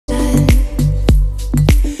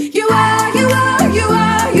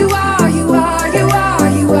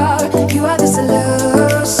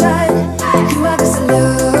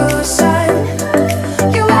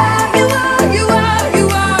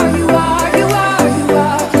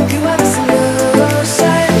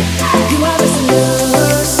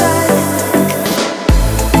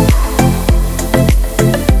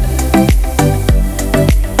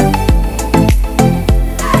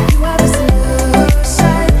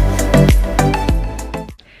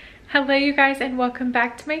Hello you guys, and welcome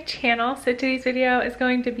back to my channel. So today's video is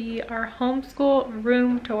going to be our homeschool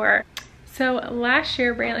room tour. So last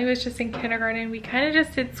year Brantley was just in kindergarten. We kind of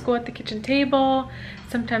just did school at the kitchen table,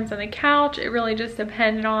 sometimes on the couch. It really just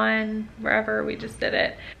depended on wherever we just did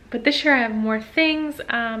it. But this year I have more things.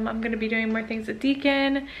 I'm going to be doing more things with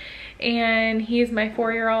Deacon, and he's my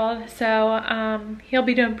 4-year-old, so he'll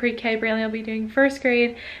be doing pre-K. Brantley will be doing first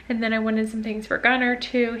grade, and then I wanted some things for Gunnar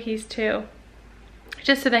too. He's 2.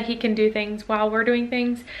 Just so that he can do things while we're doing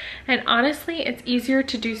things. And honestly, it's easier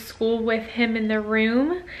to do school with him in the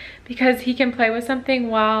room because he can play with something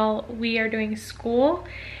while we are doing school.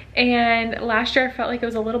 And last year I felt like it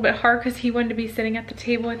was a little bit hard because he wanted to be sitting at the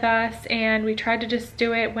table with us, and we tried to just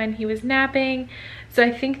do it when he was napping. So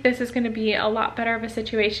I think this is going to be a lot better of a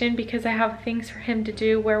situation because I have things for him to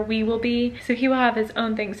do where we will be. So he will have his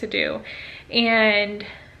own things to do. And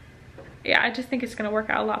yeah, I just think it's going to work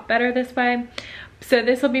out a lot better this way. So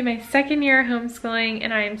this will be my 2nd year homeschooling,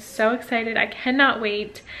 and I am so excited. I cannot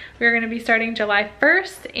wait. We're going to be starting July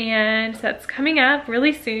 1st, and so that's coming up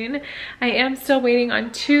really soon. I am still waiting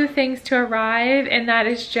on 2 things to arrive, and that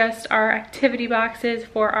is just our activity boxes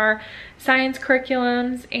for our science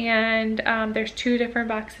curriculums, and there's 2 different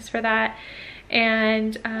boxes for that.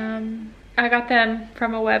 And I got them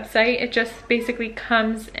from a website. It just basically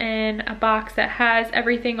comes in a box that has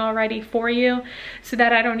everything already for you, so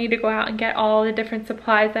that I don't need to go out and get all the different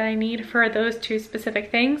supplies that I need for those 2 specific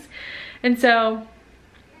things. And so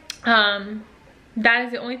that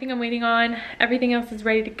is the only thing I'm waiting on. Everything else is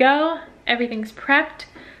ready to go. Everything's prepped,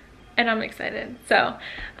 and I'm excited. So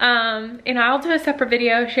and I'll do a separate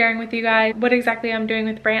video sharing with you guys what exactly I'm doing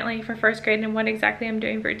with Brantley for first grade and what exactly I'm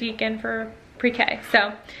doing for Deacon for pre-K.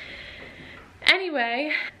 So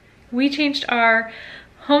anyway, we changed our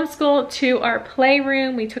homeschool to our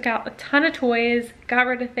playroom. We took out a ton of toys, got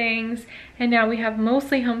rid of things, and now we have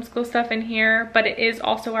mostly homeschool stuff in here, but it is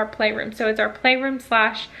also our playroom. So it's our playroom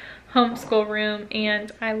slash homeschool room,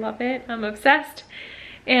 and I love it. I'm obsessed.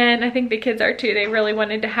 And I think the kids are too. They really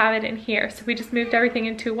wanted to have it in here. So we just moved everything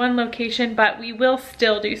into one location, but we will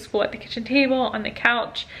still do school at the kitchen table, on the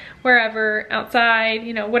couch, wherever, outside,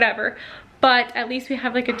 you know, whatever. But at least we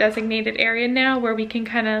have like a designated area now where we can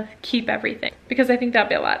kind of keep everything, because I think that'll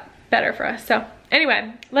be a lot better for us. So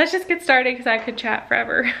anyway, let's just get started because I could chat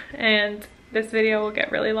forever and this video will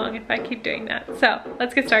get really long if I keep doing that. So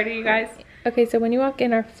let's get started, you guys. Okay, so when you walk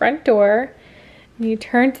in our front door and you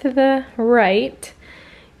turn to the right,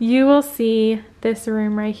 you will see this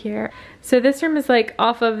room right here. So this room is like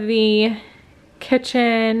off of the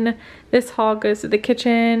kitchen. This hall goes to the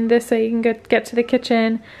kitchen. This way you can get to the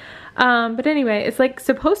kitchen. But anyway, it's like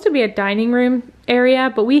supposed to be a dining room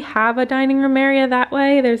area, but we have a dining room area that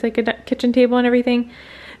way. There's like a kitchen table and everything.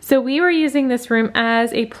 So we were using this room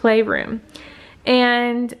as a playroom.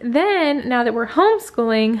 And then now that we're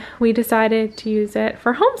homeschooling, we decided to use it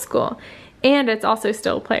for homeschool. And it's also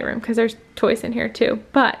still a playroom because there's toys in here too.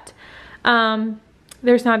 But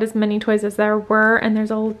there's not as many toys as there were, and there's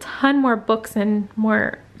a ton more books and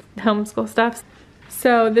more homeschool stuff.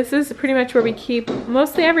 So this is pretty much where we keep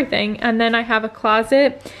mostly everything. And then I have a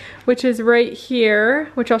closet, which is right here,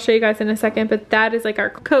 which I'll show you guys in a second, but that is like our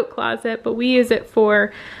coat closet, but we use it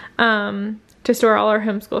for to store all our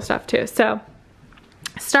homeschool stuff too. So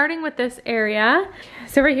starting with this area,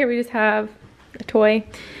 so right here we just have a toy.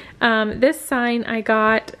 This sign I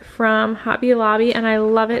got from Hobby Lobby, and I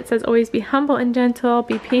love it. It says, always be humble and gentle,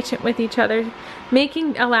 be patient with each other,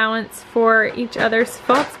 making allowance for each other's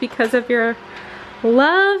faults because of your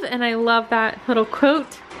love. And I love that little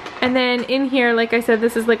quote. And then in here, like I said,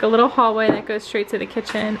 this is like a little hallway that goes straight to the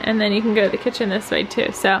kitchen, and then you can go to the kitchen this way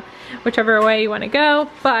too. So whichever way you want to go,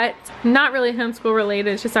 but not really homeschool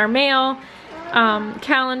related. It's just our mail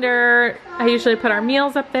calendar. I usually put our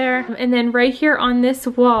meals up there. And then right here on this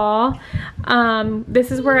wall,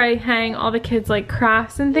 this is where I hang all the kids like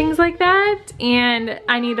crafts and things like that. And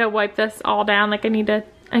I need to wipe this all down. Like I need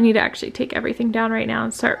to actually take everything down right now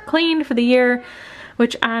and start clean for the year,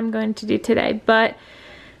 which I'm going to do today. But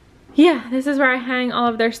yeah, this is where I hang all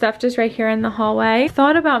of their stuff, just right here in the hallway. I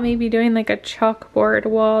thought about maybe doing like a chalkboard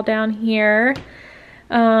wall down here,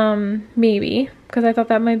 maybe, because I thought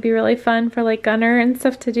that might be really fun for like Gunnar and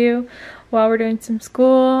stuff to do while we're doing some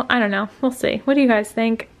school. I don't know, we'll see. What do you guys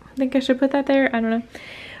think? Think I should put that there? I don't know.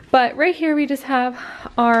 But right here we just have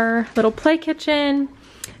our little play kitchen.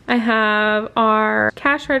 I have our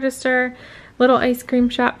cash register, little ice cream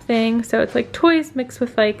shop thing. So it's like toys mixed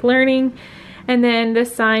with like learning. And then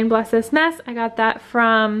this sign, Bless This Mess, I got that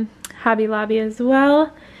from Hobby Lobby as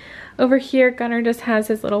well. Over here, Gunnar just has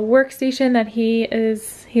his little workstation that he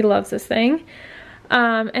loves this thing.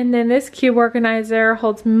 And then this cube organizer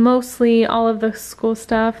holds mostly all of the school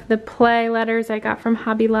stuff. The play letters I got from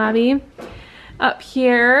Hobby Lobby. Up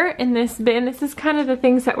here in this bin, this is kind of the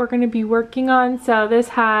things that we're going to be working on. So this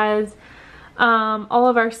has all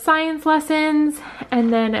of our science lessons,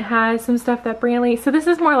 and then it has some stuff that Brantley, so this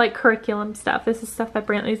is more like curriculum stuff. This is stuff that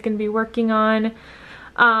Brantley is going to be working on.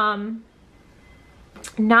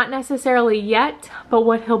 Not necessarily yet, but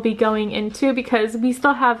what he'll be going into, because we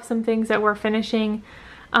still have some things that we're finishing,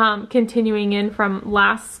 continuing in from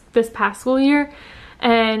this past school year.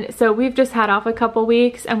 And so we've just had off a couple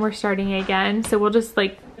weeks and we're starting again. So we'll just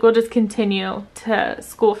continue to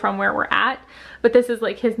school from where we're at. But this is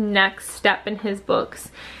like his next step in his books.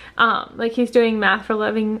 Like he's doing Math for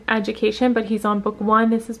Living Education, but he's on book 1.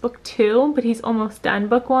 This is book 2, but he's almost done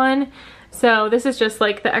book 1. So this is just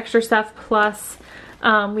like the extra stuff, plus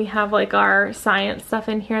we have like our science stuff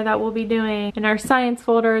in here that we'll be doing, and our science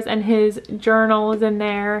folders, and his journal is in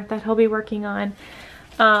there that he'll be working on.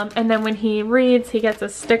 And then when he reads, he gets a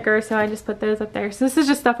sticker, so I just put those up there. So this is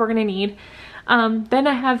just stuff we're gonna need. Then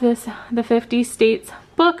I have the 50 States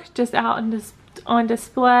book just out on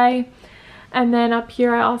display. And then up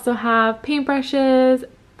here I also have paintbrushes,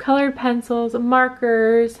 colored pencils,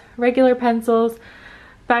 markers, regular pencils.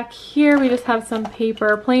 Back here we just have some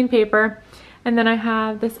paper, plain paper. And then I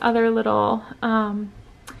have this other little,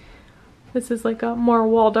 this is like a more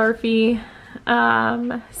Waldorf-y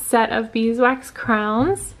set of beeswax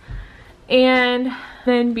crowns. And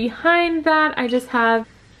then behind that I just have,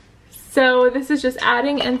 so this is just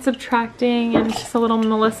adding and subtracting, and just a little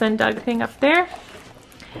Melissa and Doug thing up there.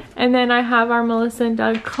 And then I have our Melissa and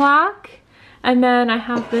Doug clock. And then I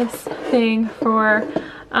have this thing for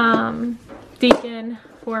Deacon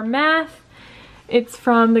for math. It's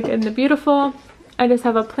from The Good and the Beautiful. I just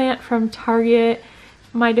have a plant from Target.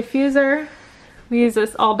 My diffuser. We use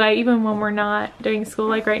this all day, even when we're not doing school,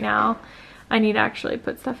 like right now. I need to actually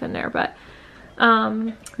put stuff in there, but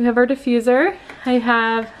we have our diffuser. I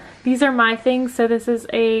have, these are my things. So this is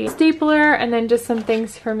a stapler, and then just some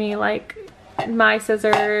things for me, like my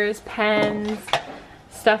scissors, pens,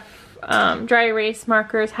 stuff, dry erase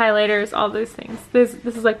markers, highlighters, all those things. This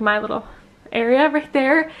is like my little area right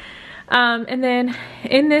there. And then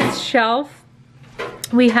in this shelf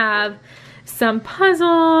we have some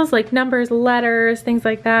puzzles, like numbers, letters, things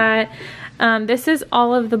like that. This is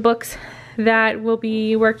all of the books that we'll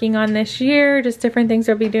be working on this year, just different things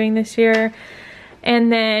we'll be doing this year.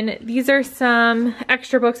 And then these are some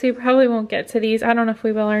extra books. We probably won't get to these. I don't know if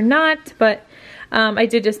we will or not, but I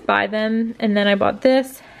did just buy them, and then I bought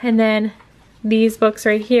this. And then these books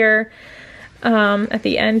right here, at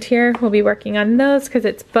the end here, we'll be working on those because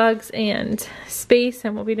it's bugs and space,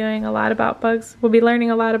 and we'll be doing a lot about bugs. We'll be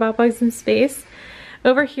learning a lot about bugs and space.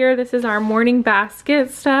 Over here, this is our morning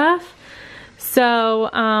basket stuff. So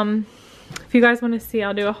if you guys want to see,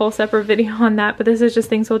 I'll do a whole separate video on that, but this is just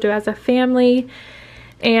things we'll do as a family.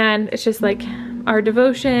 And it's just like our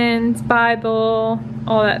devotions, Bible,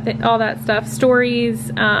 all that stuff,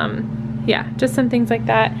 stories, yeah, just some things like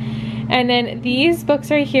that. And then these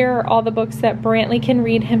books right here are all the books that Brantley can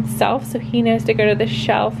read himself, so he knows to go to the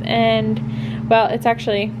shelf. And well, it's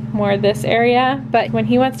actually more this area, but when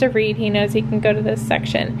he wants to read, he knows he can go to this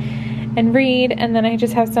section and read. And then I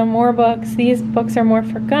just have some more books. These books are more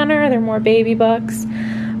for Gunner, they're more baby books,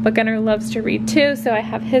 but Gunner loves to read too, so I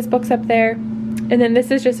have his books up there. And then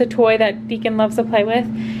this is just a toy that Deacon loves to play with.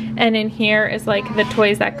 And in here is like the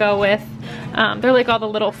toys that go with, they're like all the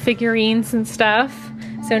little figurines and stuff.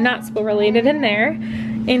 So not school related in there.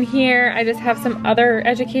 In here, I just have some other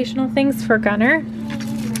educational things for Gunner.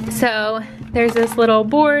 So there's this little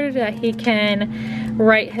board that he can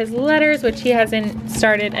write his letters, which he hasn't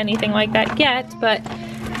started anything like that yet, but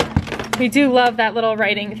we do love that little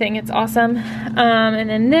writing thing. It's awesome. And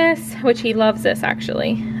then this, which he loves this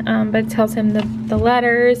actually, but it tells him the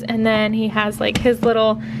letters. And then he has like his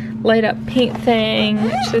little light up paint thing,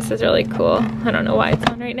 which this is really cool. I don't know why it's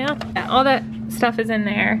on right now. Yeah, all that stuff is in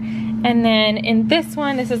there. And then in this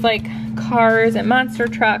one, this is like cars and monster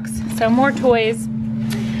trucks, so more toys.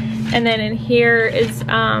 And then in here is,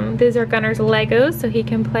 these are Gunner's Legos, so he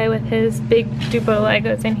can play with his big Dupo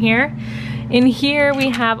Legos in here. In here we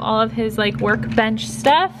have all of his like workbench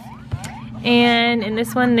stuff. And in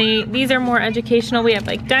this one, these are more educational. We have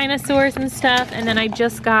like dinosaurs and stuff. And then I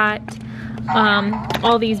just got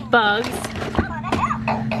all these bugs.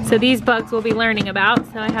 So these bugs we'll be learning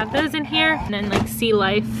about. So I have those in here. And then like sea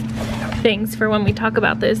life things for when we talk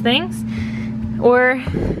about those things. Or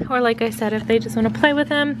like I said, if they just want to play with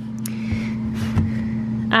them.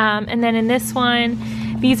 And then in this one,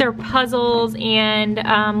 these are puzzles and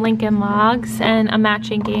Lincoln Logs and a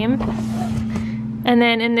matching game. And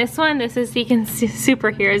then in this one, this is Deacon's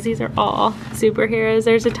superheroes. These are all superheroes.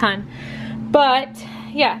 There's a ton. But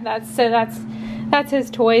yeah, that's his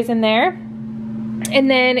toys in there.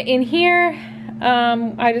 And then in here,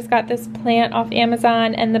 I just got this plant off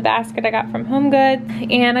Amazon and the basket I got from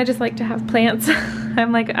HomeGoods. And I just like to have plants.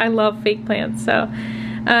 I love fake plants, so.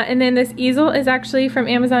 And then this easel is actually from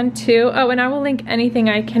Amazon too. Oh, and I will link anything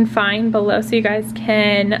I can find below so you guys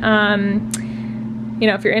can, you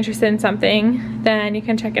know, if you're interested in something, then you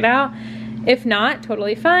can check it out. If not,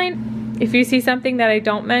 totally fine. If you see something that I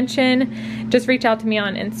don't mention, just reach out to me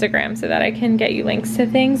on Instagram so that I can get you links to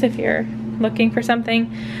things if you're looking for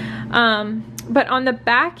something. But on the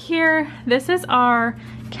back here, this is our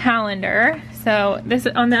calendar. So this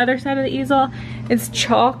is on the other side of the easel, it's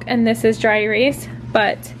chalk and this is dry erase.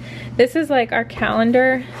 But this is like our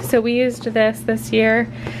calendar. So we used this year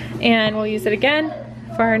and we'll use it again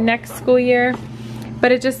for our next school year.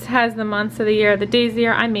 But it just has the months of the year, the days of the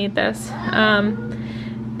year. I made this.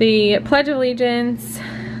 The Pledge of Allegiance,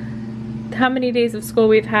 how many days of school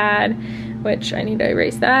we've had, which I need to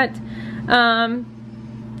erase that.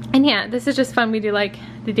 And yeah, this is just fun. We do like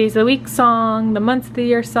the days of the week song, the months of the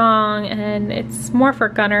year song, and it's more for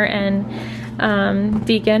Gunnar and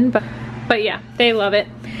Deacon, but yeah, they love it.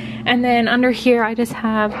 And then under here, I just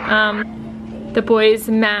have the boys'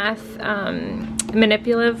 math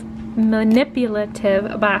manipulative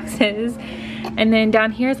boxes. And then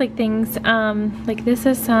down here is like things, like this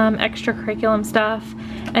is some extracurriculum stuff.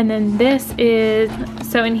 And then this is,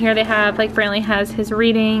 so in here they have, like Brantley has his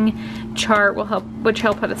reading chart, which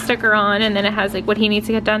he'll put a sticker on, and then it has like what he needs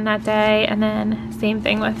to get done that day. And then same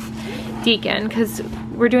thing with Deacon, because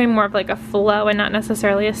we're doing more of like a flow and not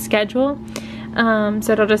necessarily a schedule.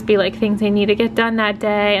 So it'll just be like things they need to get done that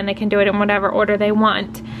day, and they can do it in whatever order they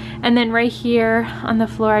want. And then right here on the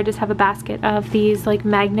floor, I just have a basket of these like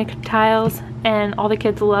magnet tiles, and all the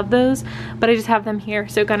kids love those, but I just have them here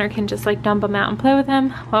so Gunnar can just like dump them out and play with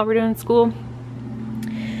them while we're doing school.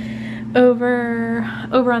 Over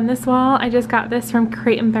on this wall, I just got this from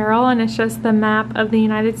Crate & Barrel, and it's just the map of the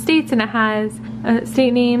United States, and it has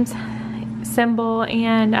state names, symbol,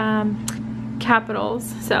 and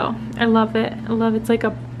capitals. So I love it. I love it's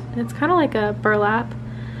kind of like a burlap.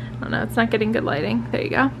 I don't know, it's not getting good lighting. There you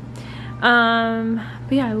go.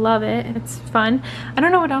 But yeah, I love it. It's fun. I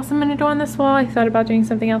don't know what else I'm gonna do on this wall. I thought about doing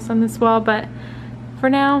something else on this wall, but for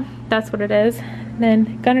now, that's what it is. And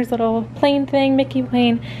then Gunnar's little plane thing, Mickey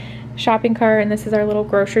plane, shopping cart, and this is our little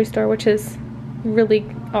grocery store, which is really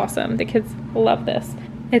awesome. The kids love this.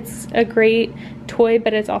 It's a great toy,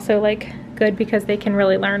 but it's also like good because they can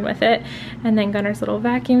really learn with it. And then Gunnar's little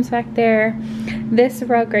vacuums back there. This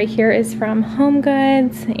rug right here is from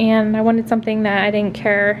HomeGoods, and I wanted something that I didn't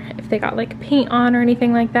care if they got like paint on or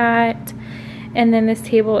anything like that. And then this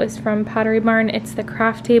table is from Pottery Barn. It's the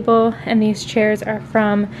craft table, and these chairs are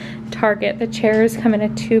from Target. The chairs come in a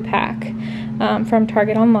 2-pack from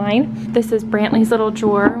Target online. This is Brantley's little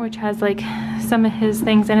drawer, which has like some of his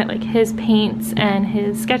things in it, like his paints and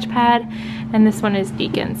his sketch pad. And this one is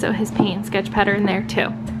Deacon, so his paint and sketch pad are in there too.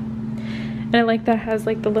 And I like that it has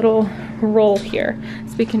like the little roll here,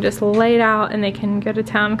 so we can just lay it out and they can go to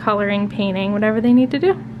town coloring, painting, whatever they need to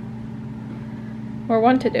do or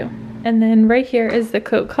want to do. And then right here is the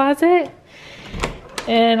coat closet,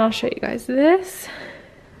 and I'll show you guys this.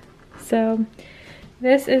 So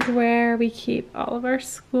this is where we keep all of our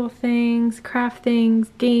school things, craft things,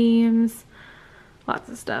 games, lots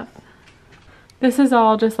of stuff. This is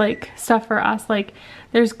all just like stuff for us. Like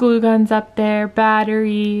there's glue guns up there,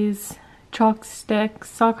 batteries, chalk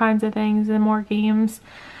sticks, all kinds of things, and more games.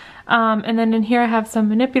 And then in here I have some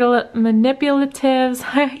manipulatives.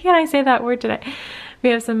 Can I say that word today? We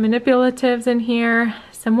have some manipulatives in here,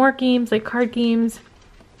 some more games, like card games.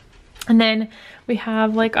 And then we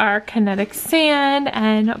have like our kinetic sand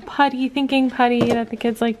and putty, thinking putty that the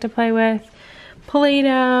kids like to play with.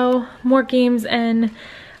 Play-Doh, more games and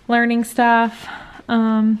learning stuff.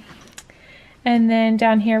 And then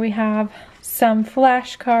down here we have some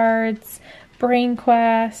flashcards, Brain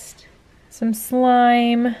Quest, some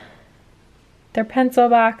slime, their pencil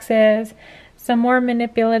boxes, some more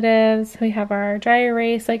manipulatives. We have our dry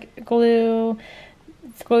erase, like glue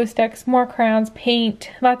sticks, more crayons,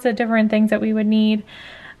 paint, lots of different things that we would need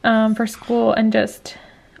for school and just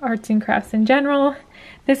arts and crafts in general.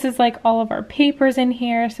 This is like all of our papers in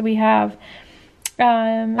here. So we have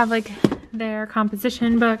like their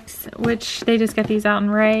composition books, which they just get these out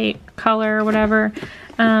and write, color, whatever.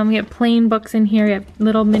 We have plain books in here. We have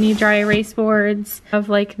little mini dry erase boards of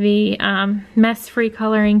like the mess-free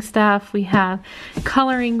coloring stuff. We have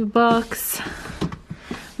coloring books.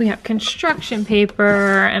 We have construction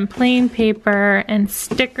paper and plain paper and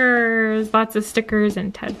stickers, lots of stickers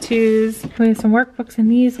and tattoos. We have some workbooks in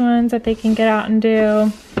these ones that they can get out and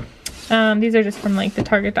do. These are just from like the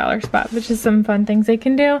Target dollar spot, which is some fun things they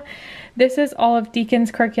can do. This is all of Deacon's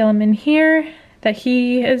curriculum in here that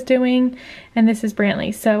he is doing, and this is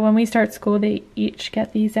Brantley. So when we start school, they each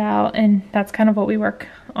get these out, and that's kind of what we work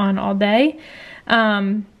on all day.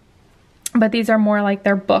 But these are more like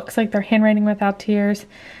their books, like their Handwriting Without Tears,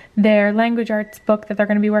 their language arts book that they're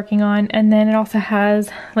going to be working on, and then it also has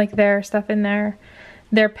like their stuff in there,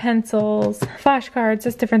 their pencils, flashcards,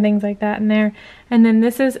 just different things like that in there. And then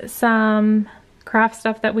this is some craft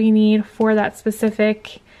stuff that we need for that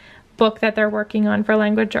specific book that they're working on for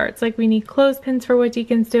language arts. Like we need clothespins for what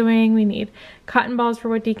Deacon's doing, we need cotton balls for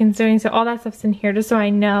what Deacon's doing, so all that stuff's in here just so I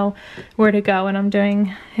know where to go when I'm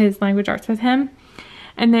doing his language arts with him.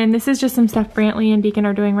 And then this is just some stuff Brantley and Deacon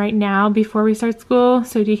are doing right now before we start school.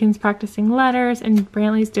 So Deacon's practicing letters and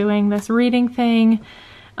Brantley's doing this reading thing.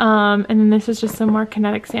 And then this is just some more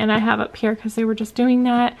kinetic sand I have up here because they were just doing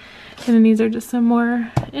that. And then these are just some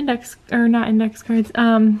more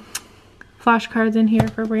flashcards in here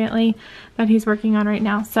for Brantley that he's working on right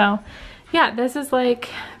now. So yeah, this is like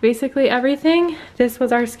basically everything. This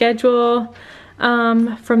was our schedule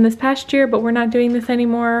from this past year, but we're not doing this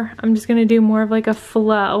anymore. I'm just gonna do more of like a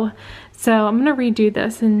flow. So I'm gonna redo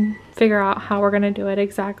this and figure out how we're gonna do it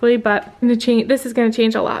exactly, but this is gonna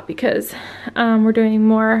change a lot because we're doing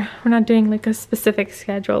more, we're not doing like a specific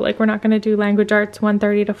schedule. Like we're not gonna do language arts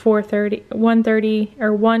 1:30 to 4:30, 1:30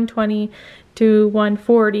 or 1:20 to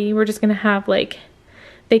 1:40. We're just gonna have like,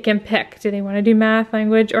 they can pick, do they wanna do math,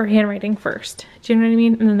 language, or handwriting first? Do you know what I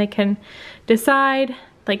mean? And then they can decide,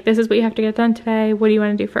 like, this is what you have to get done today. What do you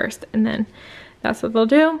want to do first? And then that's what they'll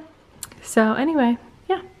do. So anyway,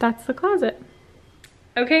 yeah, that's the closet.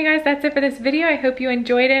 Okay guys, that's it for this video. I hope you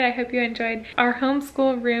enjoyed it. I hope you enjoyed our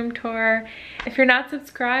homeschool room tour. If you're not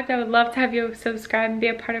subscribed, I would love to have you subscribe and be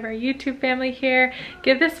a part of our YouTube family here.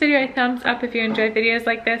 Give this video a thumbs up if you enjoy videos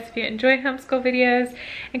like this, if you enjoy homeschool videos.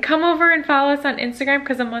 And come over and follow us on Instagram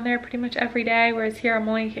because I'm on there pretty much every day, whereas here I'm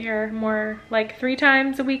only here more like 3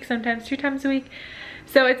 times a week, sometimes 2 times a week.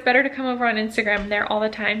 So it's better to come over on Instagram there all the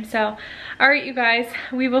time. So, all right, you guys,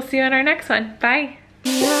 we will see you in our next one. Bye.